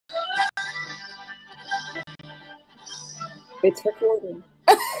It's recording.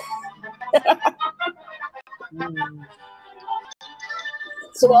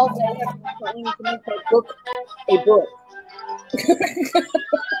 So all day I'm trying to make my book a book.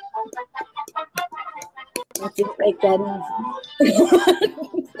 I didn't make that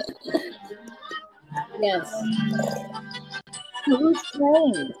easy. Yes. Who's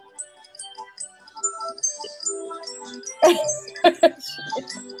playing?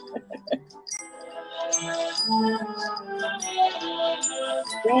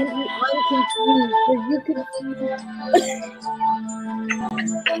 Randy, I'm confused. Are you confused?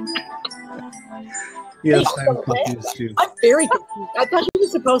 Yes, I'm confused too. I'm very confused. I thought you were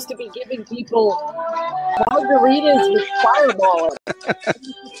supposed to be giving people margaritas with Fireball.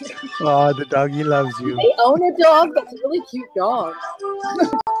 Oh, the doggy loves you. They own a dog? That's a really cute dog. You own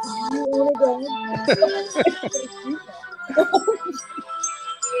a dog?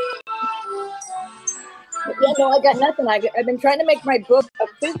 Yeah, no, I got nothing. I've been trying to make my book a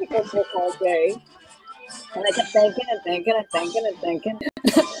physical book all day. And I kept thinking and thinking and thinking and thinking.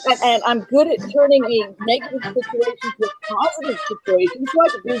 and I'm good at turning a negative situation to a positive situation, so I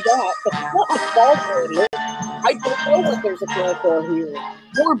can do that. But it's not my fault, really. I don't know that there's a character here.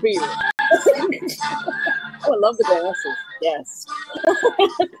 More beer. Oh, I love the glasses. Yes.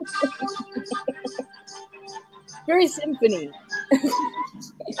 Very symphony.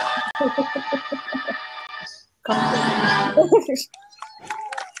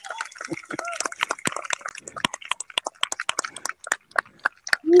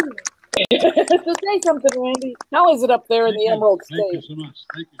 So say something, Randy. How is it up there in the Emerald State? Thank you so much.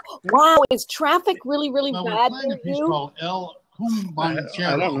 Thank you. Wow, is traffic really, really Well, bad we're playing a for piece you? called El Cumbanchero.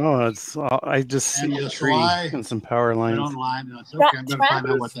 I don't know. It's I just see a tree and some power lines. Online, and I said, okay, I'm going to find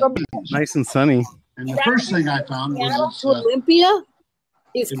out what that means. Nice and sunny. And the first thing I found was to Olympia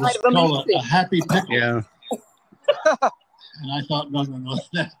is it kind was of called amazing. a happy pickle. Yeah. And I thought, no,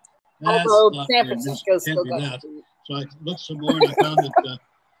 that's Although not San good. Francisco's Can't still do got that. food. So I looked some more and I found that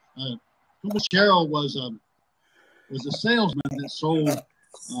Cumbanchero was a salesman that sold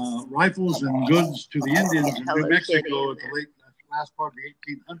rifles and goods to the Indians in New Mexico at the last part of the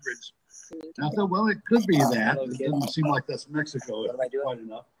 1800s. And I thought, well, it could be that. It doesn't seem like that's Mexico quite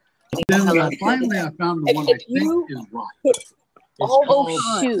enough. But then finally I found the one I think is right. It's called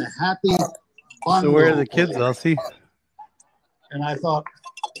the Happy Bundle. So where are the kids, Elsie? And I thought,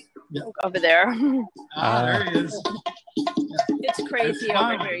 over there. there he is. It's crazy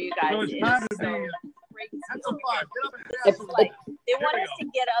over here, you guys. So it's time to be. Crazy. Have some fun. It's like they want us to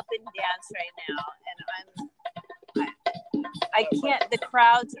get up and dance right now, and I can't. The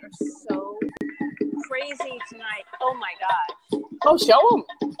crowds are so crazy tonight. Oh my gosh. Oh, show them.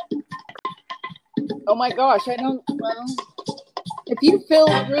 Oh my gosh, I don't. Well, if you fill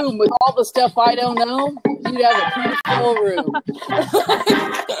a room with all the stuff I don't know, you'd have a pretty full room.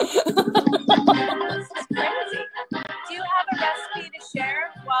 This is crazy. Do you have a recipe to share?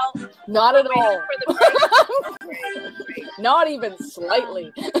 Well, not at all. For the break? Not even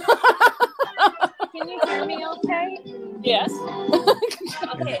slightly. Can you hear me okay? Yes.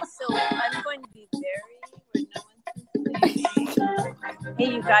 Okay, so I'm going to be very where no one can see. Hey,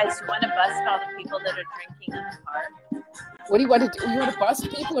 you guys, you want to bust all the people that are drinking in the park? What do you want to do? You want to bust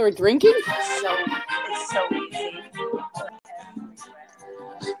people who are drinking? It's so easy.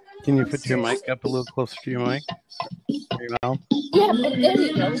 Can you put your mic up a little closer to your mic? Your mouth? Yeah, but there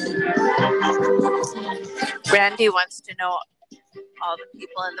you go. Randy wants to know all the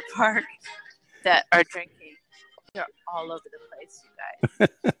people in the park that are drinking. They're all over the place, you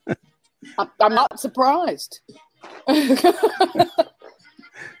guys. I'm not surprised.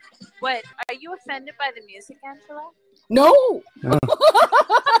 What? Are you offended by the music, Angela? No. Oh.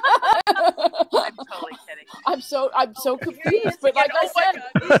 I'm totally kidding. I'm so confused. But like I said,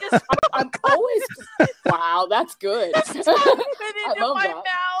 I'm always. Wow, that's good. I love that.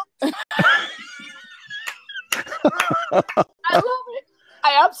 I love it.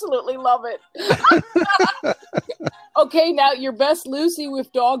 I absolutely love it. Okay, now your best Lucy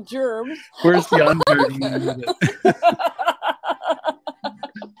with dog germs. Where's the undirty music?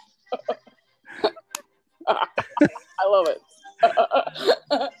 I love it.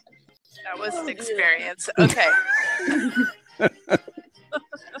 That was an experience. Okay.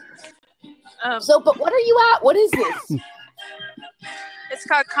 So, but what are you at? What is this? It's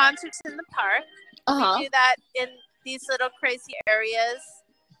called Concerts in the Park. Uh-huh. We do that in these little crazy areas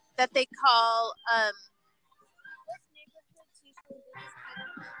that they call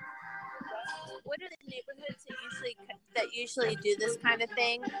what are the neighborhoods that usually do this kind of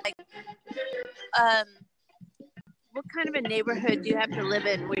thing? Like what kind of a neighborhood do you have to live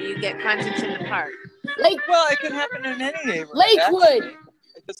in where you get concerts in the park? Well, it could happen in any neighborhood. Lakewood. Actually.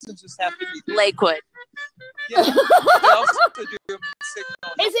 It doesn't just have to be Lakewood. Yeah. They also do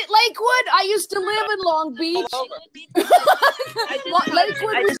signal. Is it Lakewood? I used to live in Long Beach.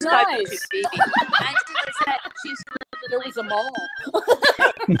 Lakewood was nice. There was a mall.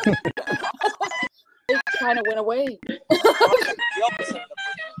 It kind of went away.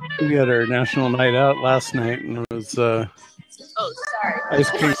 We had our national night out last night, and it was Oh, sorry. ice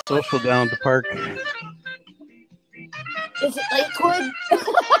cream social down at the park. Is it Lakewood?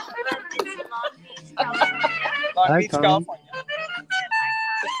 Long Beach, Tom. California.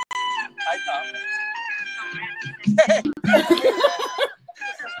 Hi, Tom.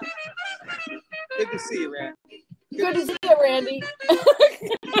 Good to see you, Randy. Good to see you, Randy.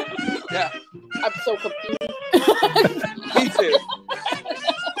 Yeah. I'm so confused. Me too.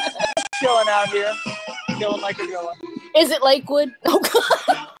 Chilling out here. Chilling like a villain. Is it Lakewood? Oh,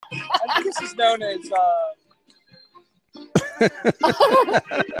 God. I think this is known as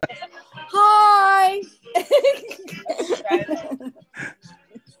Hi.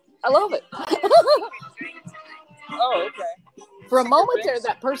 I love it. oh, okay. For a moment there,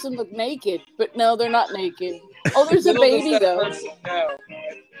 that person looked naked, but no, they're not naked. Oh, there's a Little does baby, that though. person know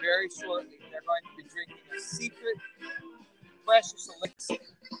that very shortly they're going to be drinking a secret precious elixir.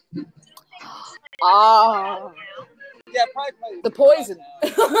 Ah, Yeah, probably the poison.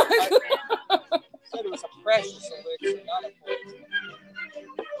 said it was a precious elixir, not a poison.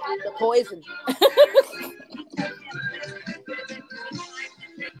 The poison.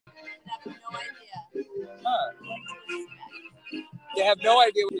 Huh. They have no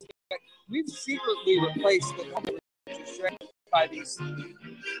idea what it's like. We've secretly replaced the number by these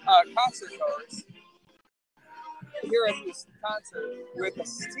concert goers here at this concert with a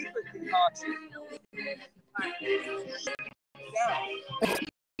secret concoction. Yeah.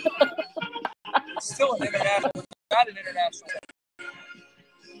 It's still an international, not an international.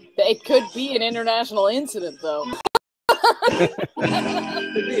 It could be an international incident, though. It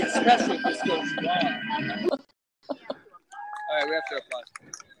could be, especially if this goes wrong. All right, we have to apply.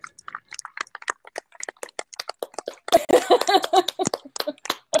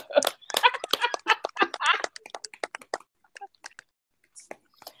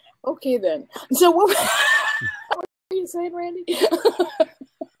 Okay, then. So what were you saying, Randy?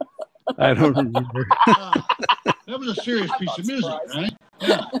 I don't remember. That was a serious piece of music, right?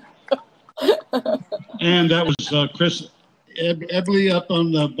 Yeah. And that was Chris Ebley up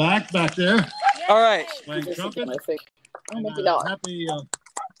on the back there. All right. Playing trumpet. Oh, maybe And, not. happy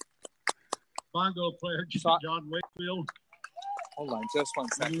bongo player John Wakefield. Hold on, just one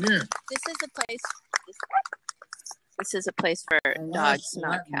second. Here. This is a place. This is a place for dogs,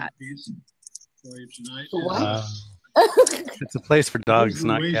 not cats. For you tonight. What? It's a place for dogs,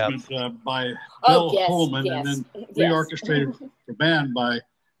 not cats. By Oh, Bill yes, Coleman, yes, and then yes. reorchestrated for band by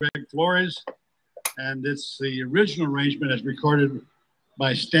Greg Flores. And it's the original arrangement as recorded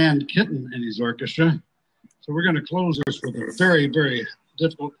by Stan Kitten and his orchestra. So we're going to close this with a very, very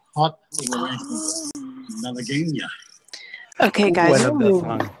difficult, hot little arrangement. Malagueña. Okay, guys. I love that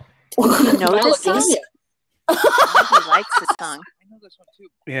song. You know this song? Malagueña. He likes this song. I know this one too.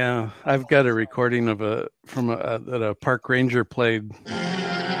 Yeah, I've got a recording of that a park ranger played.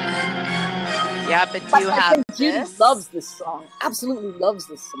 Yeah, but do But you I have think Judy this? loves this song. Absolutely loves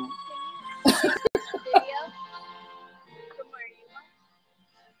this song.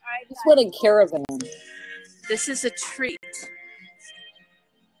 This one in Caravan. This is a treat.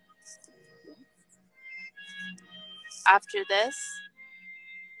 After this,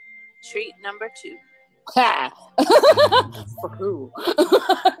 treat number 2. Ha! For who?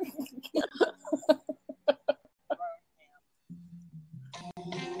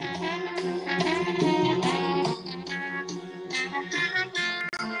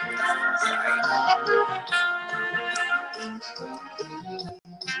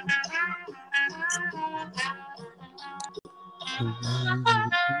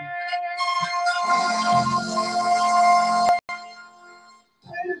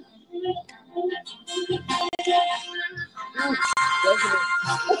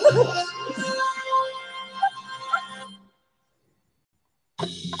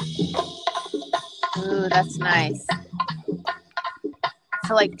 Ooh, that's nice. I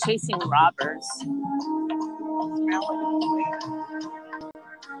feel like chasing robbers. Don't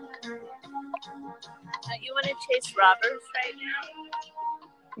you want to chase robbers right now?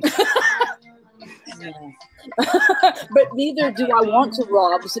 But neither do I want to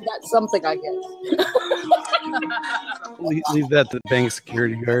rob, so that's something, I guess. Leave that to the bank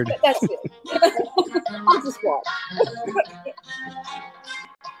security guard. That's it. I'll just watch.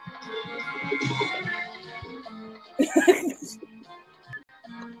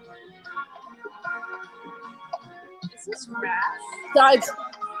 Is this grass? Guys,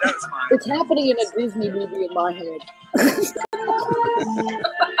 That's mine. it's happening in a Disney movie in my head.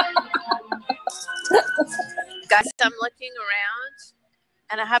 Guys, I'm looking around,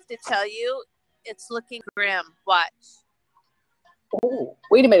 and I have to tell you, it's looking grim. Watch. Oh,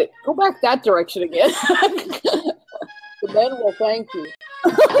 wait a minute. Go back that direction again. The men will thank you.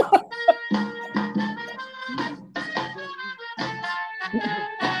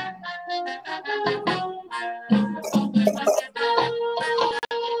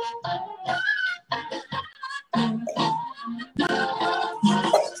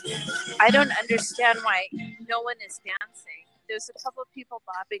 I don't understand why no one is dancing. There's a couple of people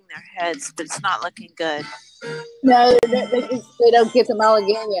bobbing their heads, but it's not looking good. No, they don't get the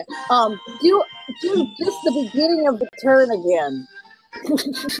Malagueña. Do just the beginning of the turn again.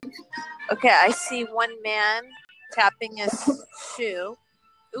 Okay, I see one man tapping his shoe.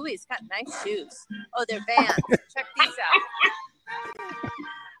 Ooh, he's got nice shoes. Oh, they're Vans. Check these out.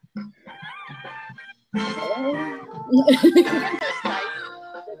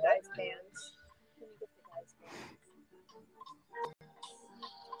 The guy's Vans. Can you get the guy's Vans?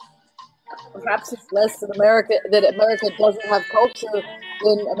 Perhaps it's less that America doesn't have culture,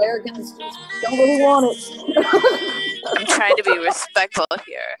 then Americans just don't really want it. I'm trying to be respectful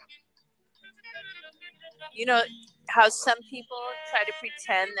here. You know how some people try to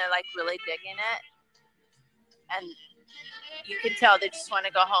pretend they're like really digging it, and you can tell they just want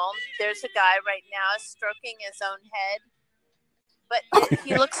to go home. There's a guy right now stroking his own head, but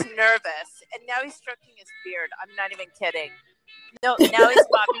he looks nervous, and now he's stroking his beard. I'm not even kidding. No, now he's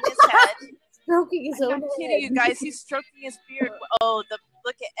bobbing his head. Stroking his own I'm not kidding you guys. He's stroking his beard. Oh,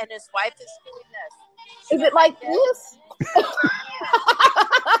 look at, and his wife is doing this. Is it like this? She's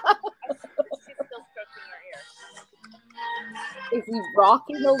still stroking her ear. Is he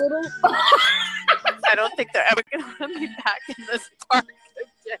rocking a little? I don't think they're ever going to let me back in this park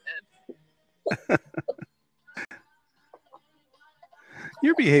again.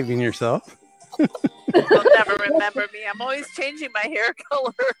 You're behaving yourself. They'll never remember me. I'm always changing my hair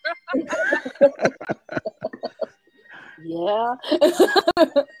color. Yeah.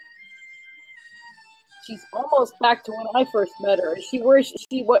 She's almost back to when I first met her. Is she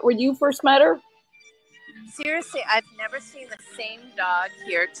what when you first met her? Seriously, I've never seen the same dog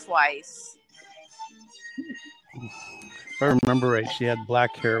here twice. If I remember right, she had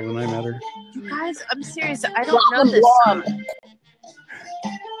black hair when I met her. You guys, I'm serious. I don't know this song.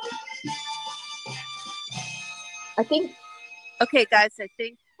 I think. Okay, guys, I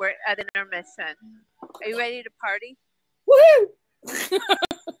think we're at intermission. Are you ready to party? Woo!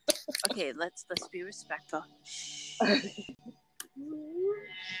 Okay, let's be respectful. Shh.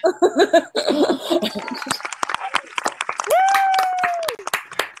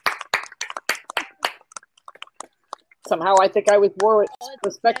 Somehow I think I was more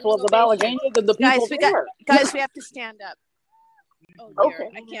respectful of the Malagueña than the people there. Guys, we have to stand up. Oh, dear.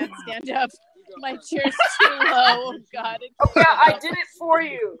 Okay. I can't stand up. My chair's too low. Oh, God. Oh, yeah, I did it for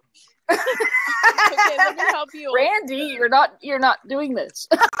you. Okay, let me help you. Randy, you're not doing this.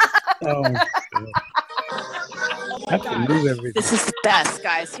 Oh, I have to move everything. This is the best,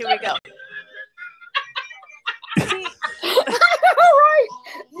 guys. Here we go. All right.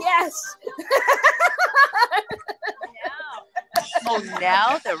 Yes.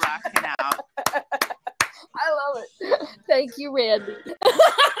 Now they're rocking out. I love it. Thank you, Randy.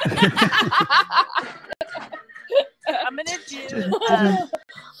 I'm gonna do.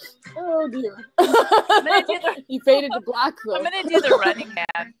 Oh dear. I'm gonna do the. He faded to black though. I'm gonna do the Running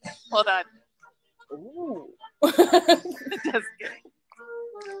Man. Hold on. Ooh. Just kidding.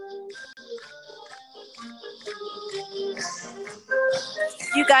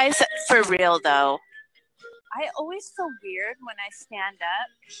 You guys, for real though, I always feel weird when I stand up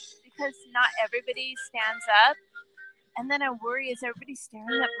because not everybody stands up. And then I worry, is everybody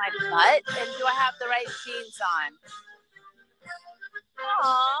staring at my butt? And do I have the right jeans on?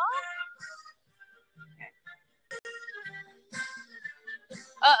 Aww.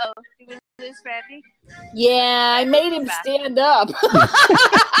 Uh-oh. Did we lose Randy? Yeah, I made him stand up.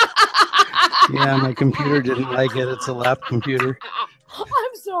 Yeah, my computer didn't like it. It's a lap computer.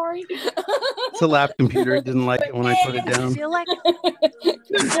 I'm sorry. It's a lap computer. It didn't like it when I put it I down. feel like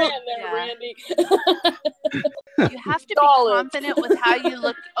Good man there, Yeah. Randy. you have to be Solid. confident with how you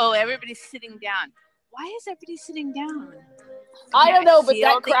look. Oh, everybody's sitting down. Why is everybody sitting down? I don't know, but feel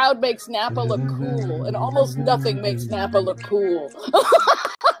that the- crowd makes Napa look cool, and almost nothing makes Napa look cool.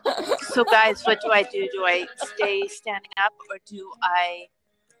 So, guys, what do? Do I stay standing up or do I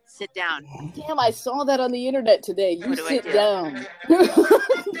Sit down. Damn, I saw that on the internet today. You sit down.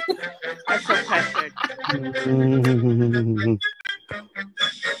 I'm so pressured.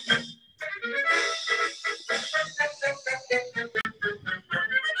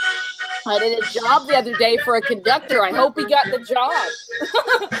 I did a job the other day for a conductor. I hope he got the job.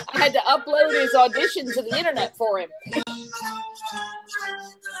 I had to upload his audition to the internet for him.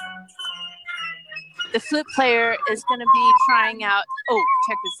 The flute player is going to be trying out. Oh,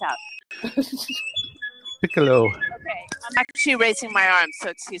 check this out. Piccolo. Okay, I'm actually raising my arms, so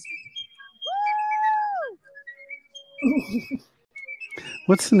excuse me.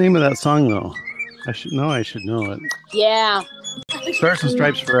 What's the name of that song, though? I should know it. Yeah. Stars and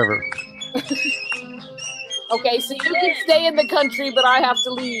Stripes Forever. Okay, so you can stay in the country, but I have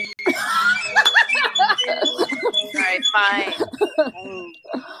to leave. All right, fine.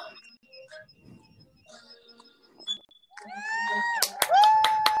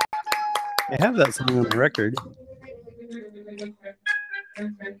 I have that song on the record.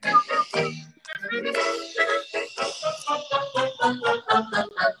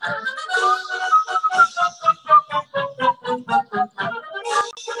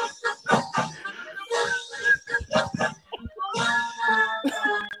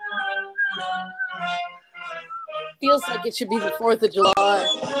 Feels like it should be the 4th of July.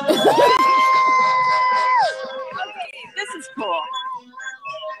 Okay, this is cool.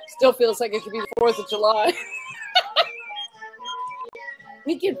 Still feels like it should be the 4th of July.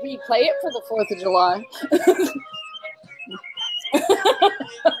 We could replay it for the 4th of July.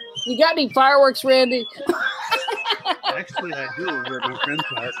 You got any fireworks, Randy? Actually, I do over at my friend's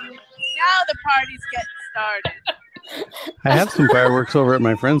house. Now the party's getting started. I have some fireworks over at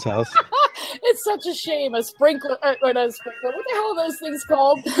my friend's house. It's such a shame. A sprinkler, or not a sprinkler. What the hell are those things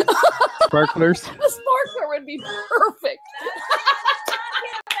called? Sparklers. A sparkler would be perfect.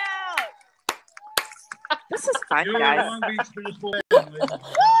 This is fun, guys.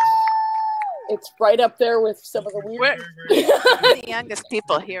 It's right up there with some of the weird. We're the youngest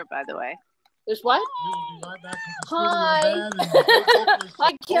people here, by the way. There's what? Hi.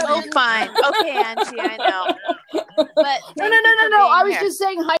 Hi, Kevin. Oh, fine. Okay, Angie, I know. But No. I was just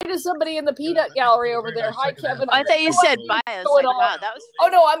saying hi to somebody in the peanut gallery over there. Hi, Kevin. I thought you said bye. I was like, wow, that was. Oh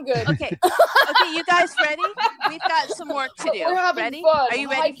no, I'm good. Okay. Okay, you guys ready? We've got some work to do. We're having ready? fun. Are you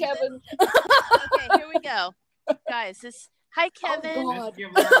Hi, ready? Kevin. Okay, here we go, guys. Hi, Kevin. Oh, God.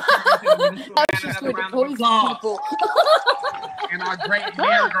 I'm just going to poison people. And our great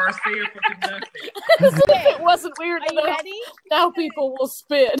Mayor Garcia for conducting. It wasn't weird Are you enough. ready? Now people will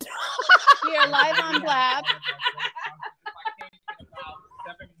spin. We are live on Blab.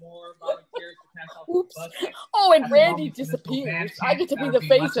 Oops. Oh, and Randy disappears. I get to be the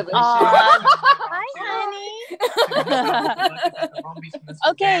face of it. Hi, honey.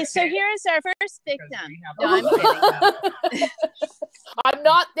 Okay, so here's our first victim. No, I'm kidding. I'm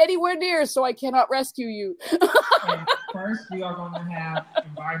not anywhere near, so I cannot rescue you. And first, we are going to have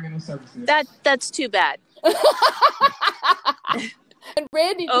environmental services. That's too bad. And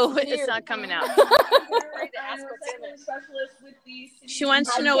Randy disappeared. It's not coming out. She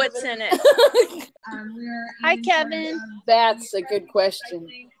wants to know what's in it. Hi, Kevin. That's a good question.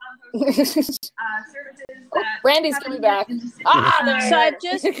 Randy's coming back. There. So I've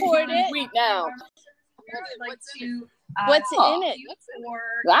just poured it. Sweet now. What's in it?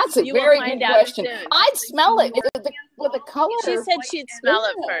 That's a You will very find good out question. soon. I'd smell it with the color. She said she'd smell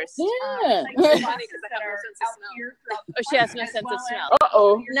it first. Yeah. Oh, she has no sense of smell.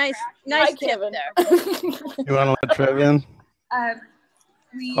 Uh-oh. Nice Hi, tip Kevin. there. You want to let Trev in?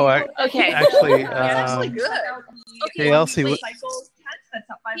 Okay. Actually, good. Hey, Elsie. Wait.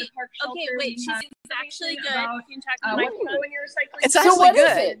 Okay, wait. She's actually good. You can talk to the microphone. It's So actually what is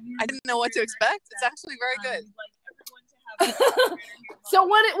good. it? I didn't know what to expect. It's actually very good. So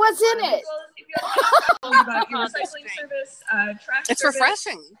what's in it? It's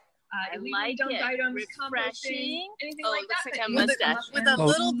refreshing. I like it. Refreshing. Oh, it looks like a With mustache. a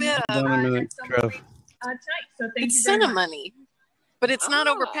little bit hold of on a minute, Trev. it's cinnamony, but it's not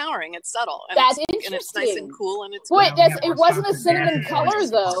overpowering. It's subtle. And That's it's, and it's nice interesting. and cool, and it's Wait, it wasn't a cinnamon color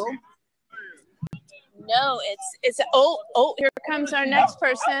though. No, it's oh, here comes our next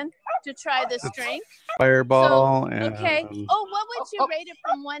person to try this drink. Fireball and Okay. Oh, what would you rate it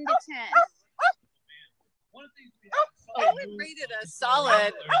from 1 to 10? I would rate it a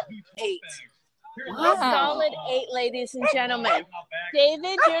solid 8. A solid 8, ladies and gentlemen.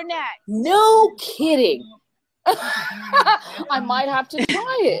 David, you're next. No kidding. I might have to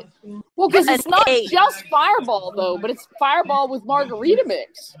try it. Well, because it's not just Fireball though, but it's Fireball with margarita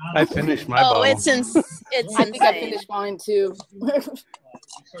mix. I finished my Oh, bottle. it's I think I insane. finished mine too.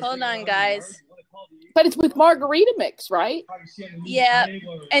 Hold on, guys. But it's with margarita mix, right? Yeah,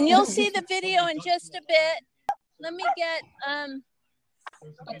 and you'll see the video in just a bit. Let me get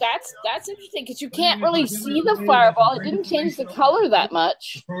That's interesting because you can't really see the Fireball. It didn't change the color that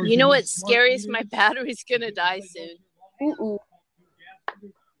much. You know what's scary is my battery's gonna die soon.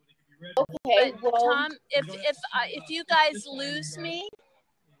 Okay, but Tom, if you guys lose me,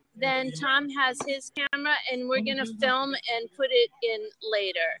 then Tom has his camera, and we're gonna film and put it in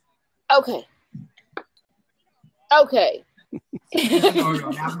later. Okay. Okay.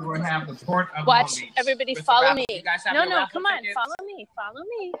 Watch, everybody, follow me. No, come on, follow me. Follow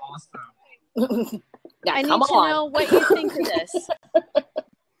me. Awesome. I need to know what you think of this.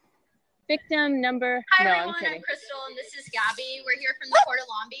 Victim number. Hi, no, everyone. I'm kidding. I'm Crystal, and this is Gabby. We're here from the Port of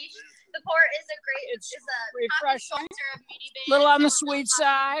Long Beach. The Port is a refreshing, a little on the sweet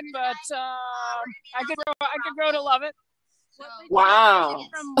side, but I could grow to love it. Wow.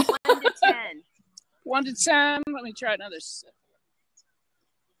 From 1 to 10. 1 to 10. Let me try another.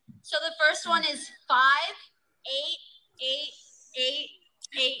 So the first one is 5, 8, 8, 8,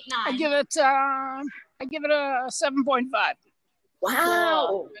 8, 9. I give it a 7.5.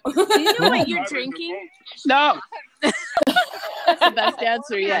 Wow. Do you know what you're drinking? No. That's the best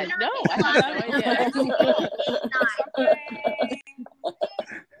answer yet. No, I have no idea.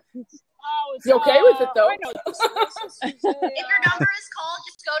 You okay with it, though? If your number is called,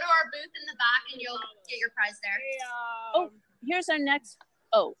 just go to our booth in the back and you'll get your prize there. Oh, here's our next.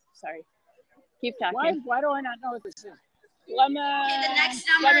 Oh, sorry. Keep talking. Why do I not know what this is? Lemon. Okay, the next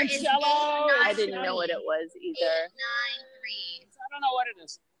number is 8, 9, I didn't know what it was either. 8, 9, 3. I don't know what it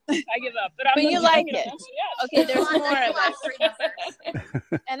is. I give up. But you like it. Yes. Okay, there's more of it.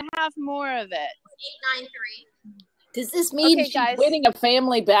 And have more of it. 8, 9, 3. Does this mean Okay, guys. winning a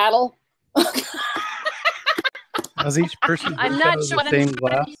family battle? Does each person I'm drink not out of sure the same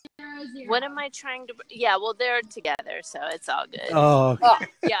glass? What am I trying to? Yeah, well, they're together, so it's all good. Oh, okay.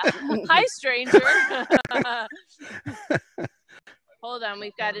 Yeah. Hi, stranger. Hold on,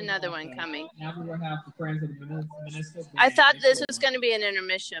 we've got another one coming. Now we're gonna have the friends of the municipal. I thought this was going to be an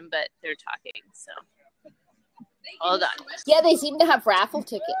intermission, but they're talking, so hold on. Yeah, they seem to have raffle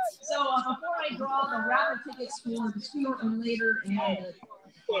tickets. So before I draw the raffle tickets for the sooner and later and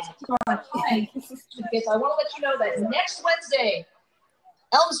tickets, I want to let you know that next Wednesday,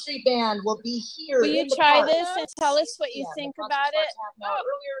 Elm Street Band will be here. Will you in the try park. this and tell us what you think about it?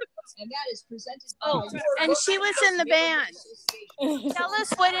 And that is presented And she was in the band. Tell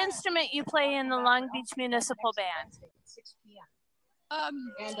us what instrument you play in the Long Beach Municipal Band.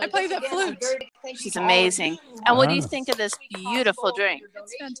 I play the flute. She's amazing. And what do you think of this beautiful drink?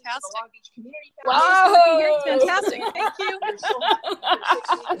 It's fantastic. Wow. It's fantastic. Thank you.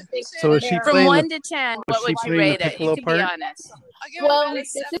 So is she From playing 1 the, to 10, was what she would you playing the rate it? piccolo You can part? be honest. Well,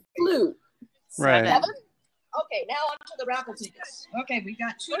 it's a flute. right? 7. Okay, now on to the raffle tickets. Okay, we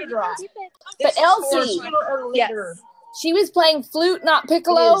got 2 to draw. But Elsie, Sooner or later. she was playing flute, not It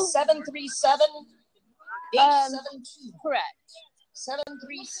piccolo. is 737 872. Correct.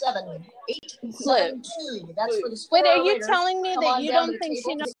 737 872. That's for the Wait, sooner are or you later. telling me Come that on you down to don't the think she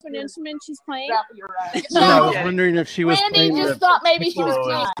table. knows what instrument she's playing? Grab your, No, I was wondering if she was Randy playing just the thought maybe she was piccolo in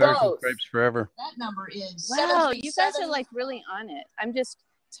playing Stars and both. Stripes Forever. that number is Wow, you guys 737 are like really on it. I'm just,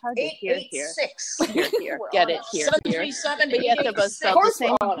 it's hard to hear here. 886. Here. Get it here. 737 But yet they're both Of spelled the course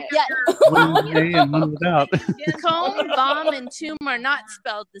same. we're on it. Yeah, One with A and one without. comb, bomb, and tomb are not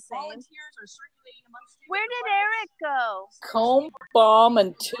spelled the same. Volunteers are circulating amongst you. Where did Eric go? Comb, bomb,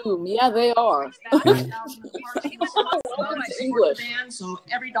 and tomb. Yeah, they are. Welcome to English. So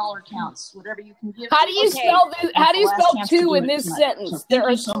every dollar counts. Whatever you can give. How do you Okay. spell this? How do you That's the spell last chance to two do in it this tonight. sentence? So There thank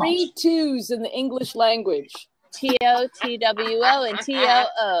are you so 3 much. twos in the English language. T-O-T-W-O and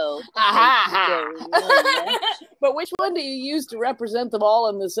T-O-O. Aha. But which one do you use to represent them all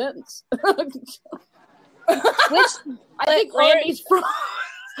in the sentence? Which, I think Randy's from.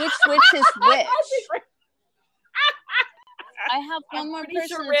 which is which? I have one more I'm pretty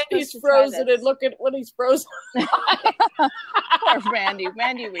person. sure that's Randy's supposed to try frozen this. and look at when he's frozen. Poor Randy.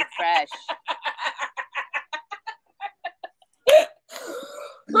 Randy, refresh.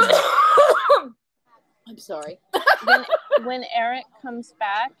 I'm sorry. When Eric comes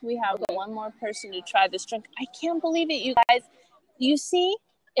back, we have one more person to try this drink. I can't believe it, you guys. You see?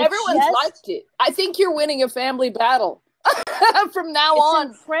 Everyone's liked it. I think you're winning a family battle from now on.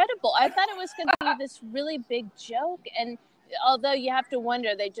 It's incredible. I thought it was going to be this really big joke. And although you have to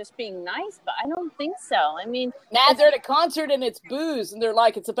wonder, they're just being nice, but I don't think so. I mean, Now they're at a concert and it's booze, and they're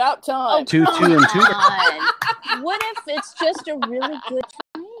like, it's about time. 2, 2, and 2. What if it's just a really good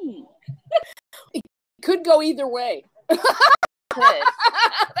drink? Could go either way. could.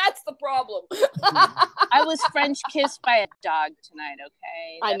 That's the problem. I was French kissed by a dog tonight,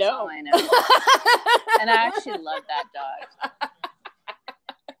 okay? I That's know. all I know. And I actually love that dog.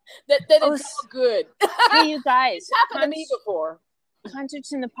 That is so good. Hey, you guys. It's happened to me before.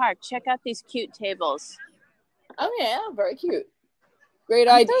 Concerts in the park. Check out these cute tables. Oh, yeah. Very cute. Great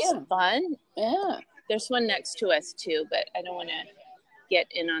Aren't idea. those fun? Yeah. There's one next to us, too, but I don't want to get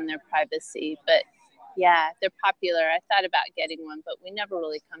in on their privacy. But, yeah, they're popular. I thought about getting one, but we never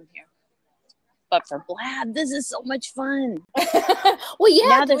really come here. But for Blab, this is so much fun. Well,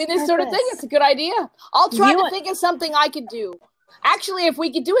 yeah, doing this sort of thing, it's a good idea. I'll try to think of something I could do. Actually, if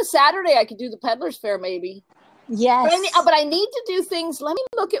we could do a Saturday, I could do the Peddler's Fair, maybe. Yes. But I need to do things. Let me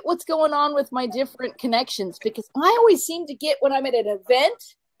look at what's going on with my different connections, because I always seem to get, when I'm at an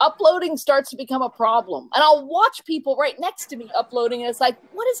event, uploading starts to become a problem. And I'll watch people right next to me uploading, and it's like,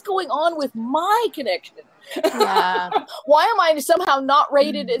 what is going on with my connection? Yeah. Why am I somehow not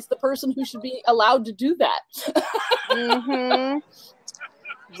rated as the person who should be allowed to do that? Mm-hmm.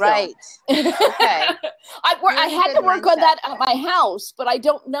 Right. Okay. I had to work on that at my house, but I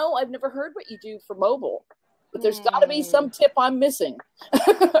don't know. I've never heard what you do for mobile. But there's got to be some tip I'm missing.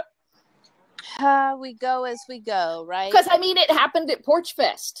 We go as we go, right? Because, I mean, it happened at Porch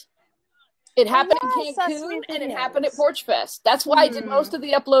Fest. It happened in Cancun, and it happened at Porch Fest. That's why I did most of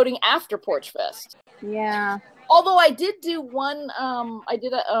the uploading after Porch Fest. Yeah. Although I did do one, I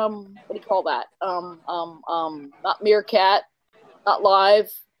did a, what do you call that? Not Meerkat, not live.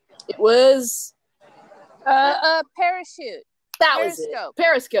 It was... Parachute. That was it.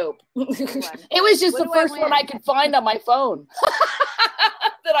 Periscope. It was just the first one I could find on my phone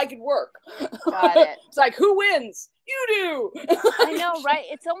that I could work. Got it. It's like, who wins? You do. I know, right?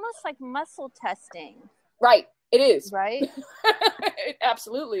 It's almost like muscle testing. Right. It is. Right? It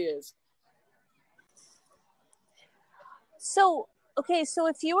absolutely is. So, okay, so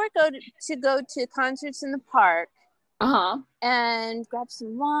if you were to go to concerts in the park and grab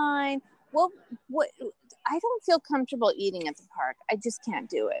some wine, what I don't feel comfortable eating at the park. I just can't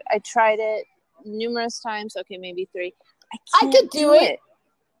do it. I tried it numerous times. Okay, maybe 3. I could do it.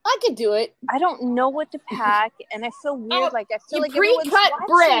 I could do it. I don't know what to pack, and I feel weird. I feel like pre-cut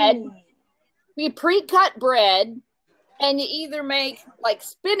bread. You pre-cut bread, and you either make like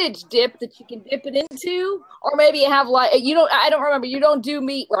spinach dip that you can dip it into, or maybe you have like I don't remember. You don't do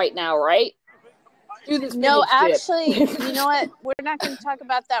meat right now, right? Do this. No, actually, you know what? We're not going to talk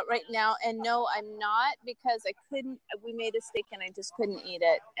about that right now. And no, I'm not, because I couldn't. We made a steak and I just couldn't eat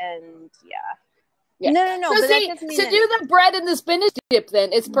it. And yeah. No. So, do the bread and the spinach dip.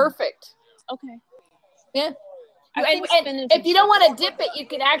 Then it's perfect. Okay. Yeah. And if you don't want to dip it, you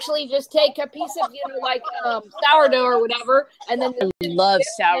can actually just take a piece of like sourdough or whatever, and then I love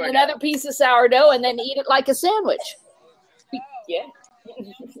sourdough. And another piece of sourdough, and then eat it like a sandwich. Yeah.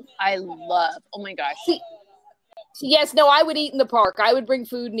 I love. Oh my gosh. Yes, no, I would eat in the park. I would bring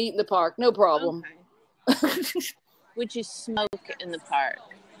food and eat in the park. No problem. Okay. Would you smoke in the park?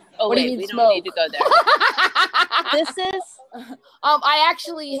 Oh, what wait, do you mean we smoke? don't need to go there. This is? I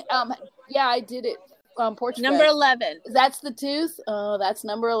actually, I did it. Porch number Fest. 11. That's the tooth. Oh, that's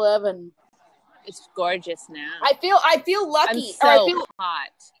number 11. It's gorgeous now. I feel lucky. I'm so hot.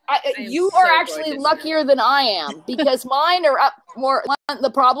 You are actually luckier than I am, because mine are up more. The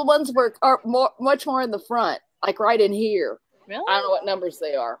problem ones are much more in the front, like right in here. Really? I don't know what numbers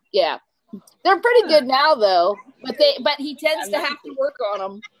they are. Yeah, they're pretty good now though. But he tends to have to work on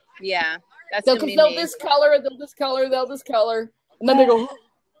them. Yeah, that's because they'll this color, they'll this color, and then they go.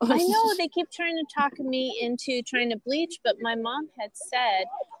 I know they keep trying to talk me into trying to bleach, but my mom had said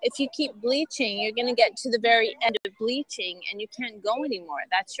if you keep bleaching, you're going to get to the very end of bleaching and you can't go anymore.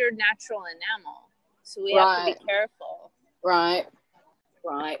 That's your natural enamel. So we have to be careful. Right.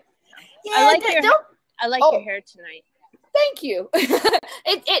 Yeah, I like your hair tonight. Thank you.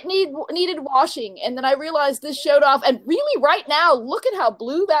 It needed washing, and then I realized this showed off. And really, right now, look at how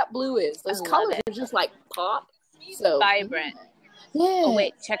blue that blue is. Those colors are just like pop. So vibrant. Yeah. Oh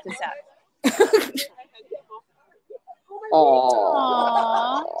wait, check this out.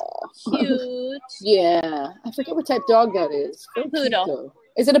 Aww, cute. Yeah, I forget what type dog that is. Poodle.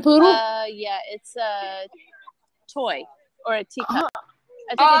 Is it a poodle? Yeah, it's a toy or a teacup.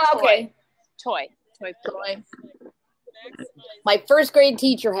 I think it's toy. Okay. Toy. My first grade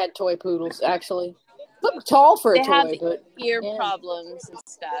teacher had toy poodles. Actually, look tall for a toy. They have ear problems and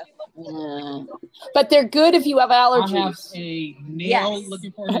stuff. Yeah. But they're good if you have allergies. I have a Neil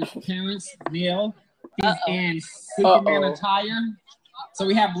looking for his parents. Neil, he's in Superman attire. So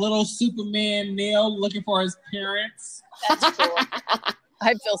we have little Superman Neil looking for his parents. That's cool.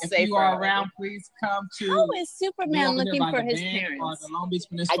 I feel If safer. you are around, please come to. How is Superman looking for his parents? The Long Beach I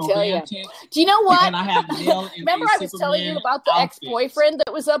Municipal tell you. Band tent. Do you know what? And I have Neil in Remember a I was telling you Superman about the outfit. ex-boyfriend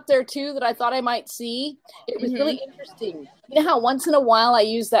that was up there too that I thought I might see? It was really interesting. You know how once in a while I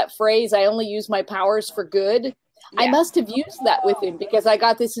use that phrase, I only use my powers for good? Yeah. I must have used that with him because I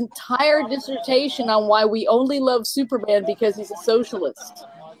got this entire dissertation on why we only love Superman because he's a socialist.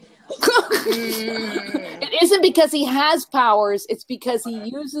 It isn't because he has powers, it's because he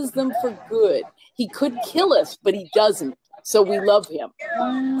uses them for good. He could kill us, but he doesn't. So we love him.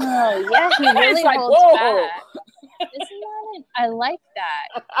 Oh, yeah, he really like, holds whoa. back. Isn't that it? I like that.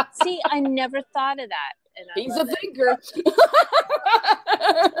 See, I never thought of that. And he's a thinker.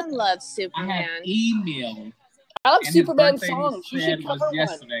 I love Superman. I have email. I love Superman songs. You should cover one.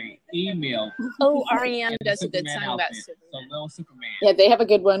 Yesterday. Email. Oh, R.E.M. does a good song about Superman. So little Superman. Yeah, they have a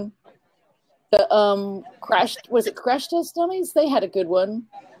good one. The was it Crash Test Dummies? They had a good one.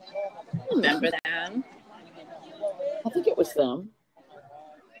 I remember them. I think it was them.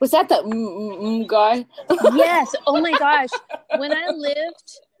 Was that the guy? Yes. Oh my gosh. When I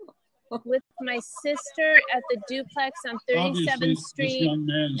lived with my sister at the duplex on 37th Street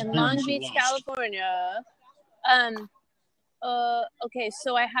in Long Beach, California. Okay,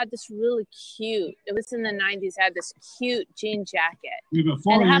 so I had this really cute, it was in the 90s, I had this cute jean jacket.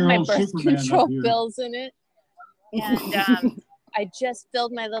 And had my birth control bills in it. And I just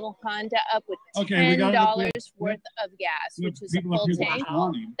filled my little Honda up with $10 worth of gas, which was a full tank.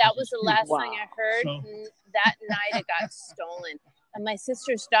 That was the last thing I heard. And that night it got stolen. And my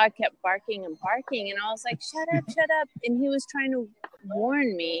sister's dog kept barking and barking. And I was like, shut up, shut up. And he was trying to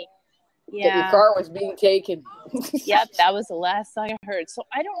warn me. Yeah. That your car was being taken. Yep, that was the last song I heard. So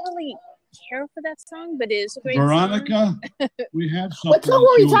I don't really care for that song, but it is a great Veronica, song. We have something. What song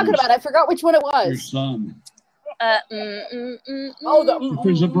were we talking about? I forgot which one it was. Your son. If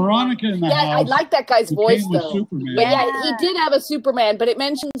there's a Veronica in the house. I like that guy's voice though. Superman. But yeah, he did have a Superman, but it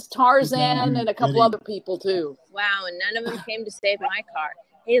mentions Tarzan and a couple other people too. Wow, and none of them came to save my car.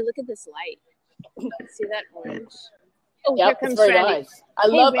 Hey, look at this light. See that orange? Oh, yep, here comes very Randy. Nice. I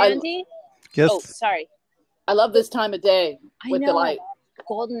love Randy. Yes. Oh, sorry. I love this time of day with the light.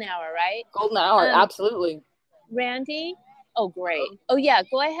 Golden hour, right? Golden hour, absolutely. Randy. Oh, great. Oh, yeah.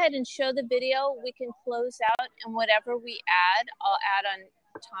 Go ahead and show the video. We can close out, and whatever we add, I'll add on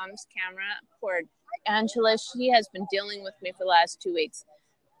Tom's camera. Poor Angela. She has been dealing with me for the last 2 weeks.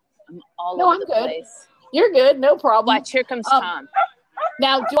 I'm all over the place. You're good. No problem. Watch. Here comes Tom.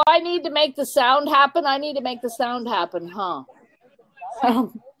 Now, do I need to make the sound happen? I need to make the sound happen, huh?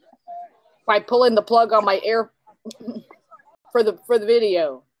 By pulling the plug on my air for the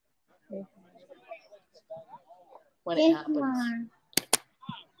video. When it happens.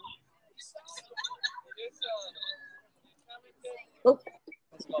 Oh.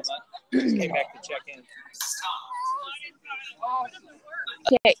 Just came back to check in.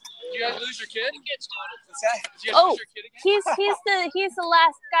 Okay. Did you guys lose your kid? Oh, he's the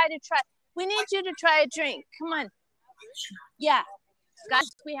last guy to try. We need you to try a drink. Come on. Yeah.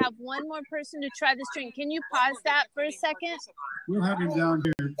 Guys, we have one more person to try this drink. Can you pause that for a second? We'll have him down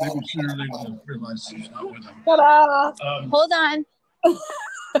here. Maybe sooner they will realize he's not with them. Hold on.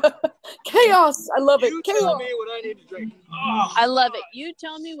 Chaos. I love it. You Chaos. tell me what I need to drink. Oh. I love it. You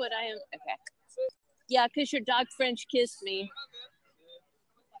tell me what I am. Okay. Yeah, because your dog French kissed me.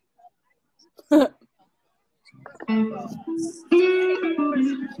 Okay.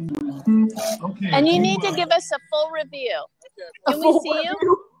 And you need to give us a full review. Can we see you?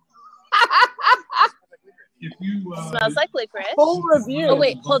 If you smells like licorice. Full review. Oh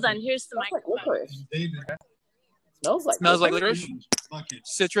wait, hold on. Here's the microphone. Smells like licorice.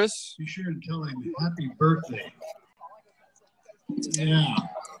 Citrus. Be sure and tell him happy birthday. Yeah.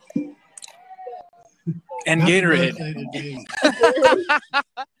 And happy Gatorade.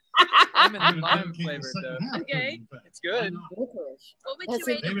 I'm in lime flavored though. Okay. It's good. What would you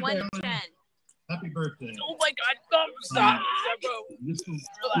rate it 1 to 10? Happy birthday. Oh my God! Stop! This is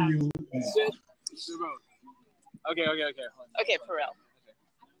for you. Okay. Okay, for real.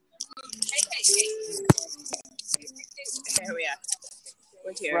 Here we are.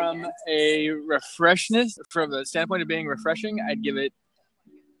 We're here. From the standpoint of being refreshing, I'd give it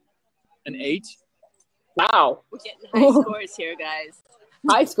an 8. Wow. We're getting high scores here, guys.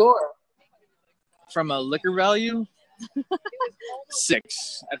 High score. From a liquor value,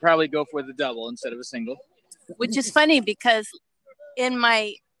 6. I'd probably go for the double instead of a single. Which is funny because in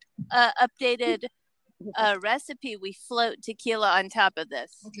my updated recipe, we float tequila on top of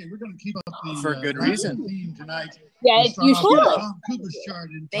this. Okay, we're going to keep up the for good reason theme tonight. Yeah, you should.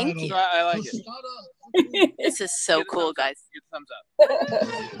 Thank you. I like it. This is so cool, guys. Good thumbs up.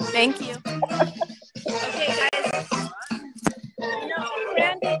 Thank you. Okay, guys. No,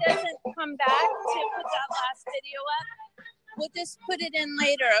 Randy doesn't come back to put that last video up. We'll just put it in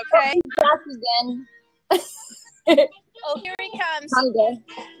later, okay? Back again. Oh, here he comes. Someday.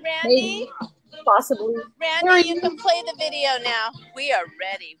 Randy? Maybe. Possibly. Randy, you can play the video now. We are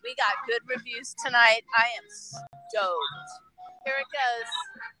ready. We got good reviews tonight. I am stoked. Here it goes.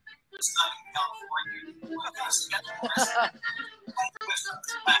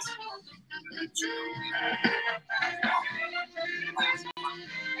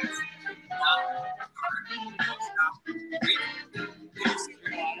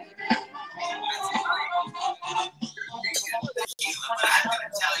 I'm going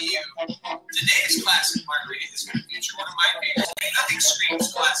to tell you, today's classic margarita is going to feature one of my favorites. Nothing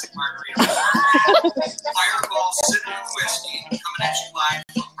screams classic margarita. Fireball cinnamon whiskey coming at you live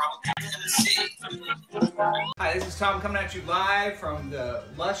from probably Tennessee. Hi, this is Tom coming at you live from the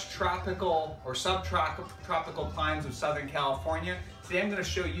lush tropical or subtropical climes of Southern California. Today I'm going to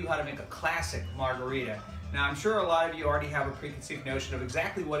show you how to make a classic margarita. Now I'm sure a lot of you already have a preconceived notion of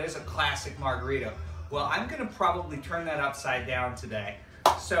exactly what is a classic margarita. Well, I'm going to probably turn that upside down today.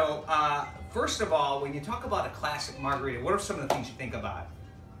 So, first of all, when you talk about a classic margarita, what are some of the things you think about?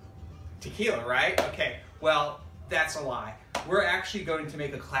 Tequila, right? Okay, well, that's a lie. We're actually going to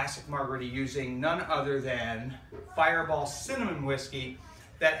make a classic margarita using none other than Fireball cinnamon whiskey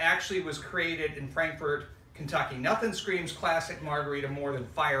that actually was created in Frankfort, Kentucky. Nothing screams classic margarita more than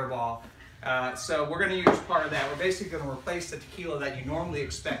Fireball. So we're going to use part of that. We're basically going to replace the tequila that you normally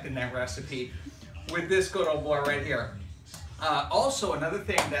expect in that recipe with this good old boy right here. Also, another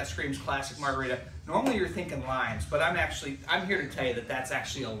thing that screams classic margarita, normally you're thinking limes, but I'm here to tell you that that's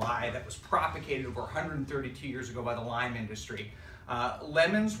actually a lie that was propagated over 132 years ago by the lime industry.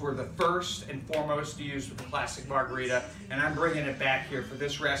 Lemons were the first and foremost used with the classic margarita, and I'm bringing it back here for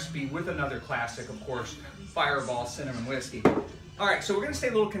this recipe with another classic, of course, Fireball cinnamon whiskey. All right, so we're going to stay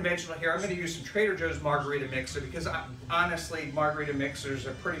a little conventional here. I'm going to use some Trader Joe's margarita mixer because honestly, margarita mixers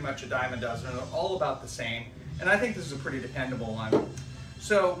are pretty much a dime a dozen. They're all about the same, and I think this is a pretty dependable one.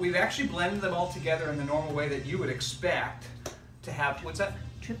 So we've actually blended them all together in the normal way that you would expect to have. What's that?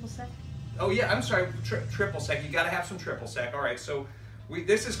 Triple sec? Oh yeah, I'm sorry, triple sec. You got to have some triple sec. All right, so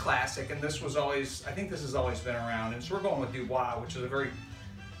this is classic, and this was always, I think this has always been around, and so we're going with Dubois, which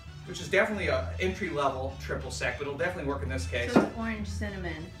is definitely an entry-level triple sec, but it'll definitely work in this case. So orange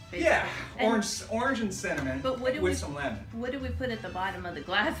cinnamon, basically. Yeah, orange and cinnamon, but with some lemon. What did we put at the bottom of the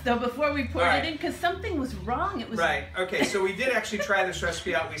glass, though, before we poured it in? Because something was wrong. It was right. Okay, so we did actually try this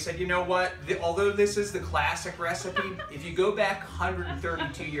recipe out. We said, you know what? Although this is the classic recipe, if you go back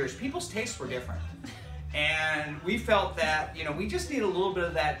 132 years, people's tastes were different. And we felt that, you know, we just need a little bit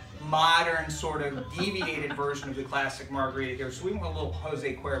of that modern sort of deviated version of the classic margarita here. So we want a little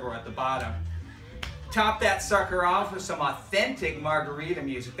Jose Cuervo at the bottom. Top that sucker off with some authentic margarita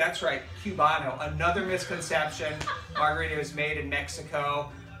music. That's right, Cubano. Another misconception. Margarita was made in Mexico.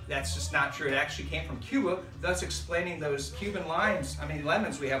 That's just not true. It actually came from Cuba, thus explaining those Cuban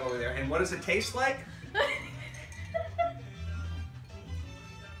lemons we have over there. And what does it taste like?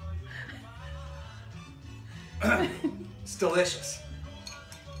 It's delicious.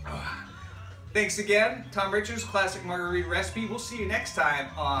 Oh. Thanks again, Tom Richards, Classic Margarita Recipe. We'll see you next time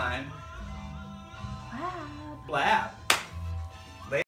on Blab.